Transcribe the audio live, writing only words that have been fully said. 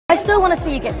I still want to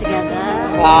see you get together.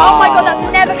 Oh my god, that's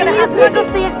never going to happen. Can you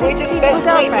off the estee's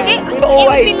girlfriend? It would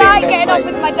be like getting off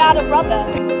with my dad and brother.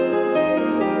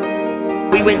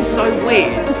 We went so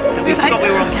weird that we forgot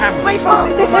we were on camera. Wait for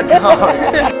Oh my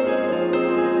god.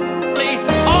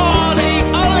 Olly,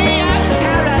 Olly and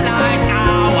Caroline,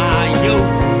 how are you?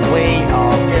 We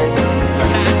are good.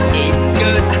 That is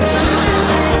good.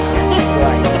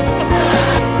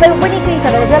 So when you see each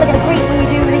other, is there like a greet when you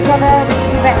do with each other?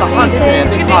 It's a hunt, isn't it? A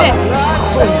big hunt.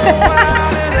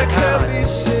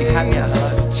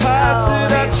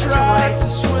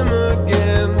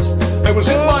 I was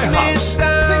in my house,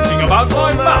 thinking about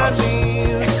my mouse.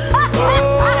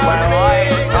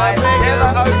 I never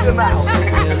opened the mouth.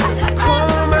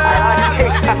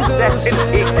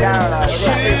 Definitely Caroline.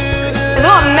 There's a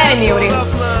lot of men in the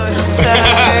audience, so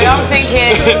I'm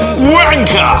thinking...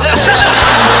 Wanker!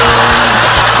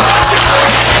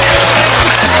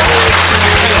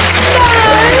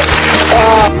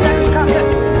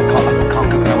 Can't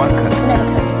cook and I won't cook.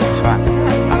 Twat.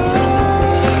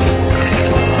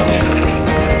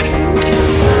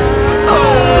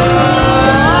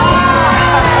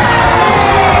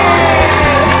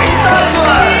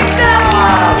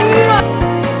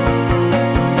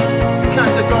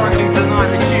 Categorically deny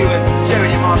that you and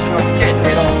Jerry Marshall are getting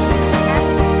it on.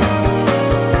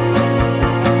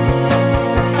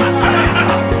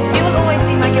 You will always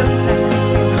be my guilty pleasure.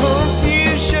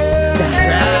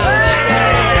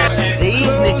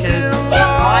 These knickers are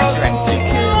my dress.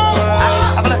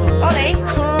 Have a look. Ollie,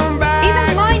 these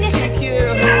are my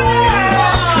knickers.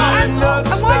 And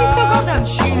why have you still got them?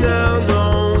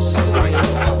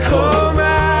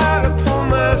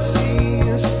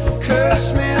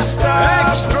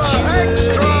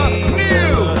 Extra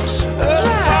news!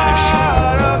 Flash!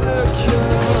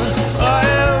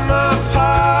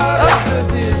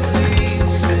 This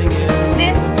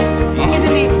is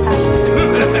a news flash.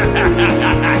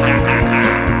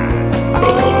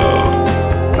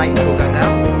 Mate, ball goes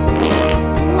out.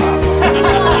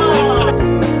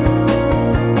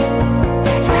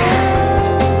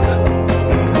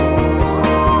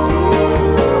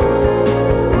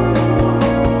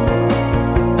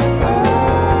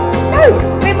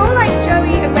 We're more like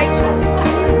Joey and Rachel.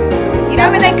 You know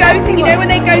when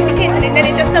they go to kiss and then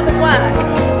it just doesn't work.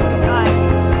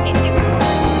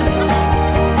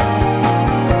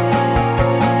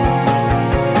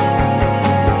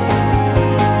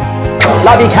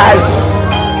 Love you, Kaz.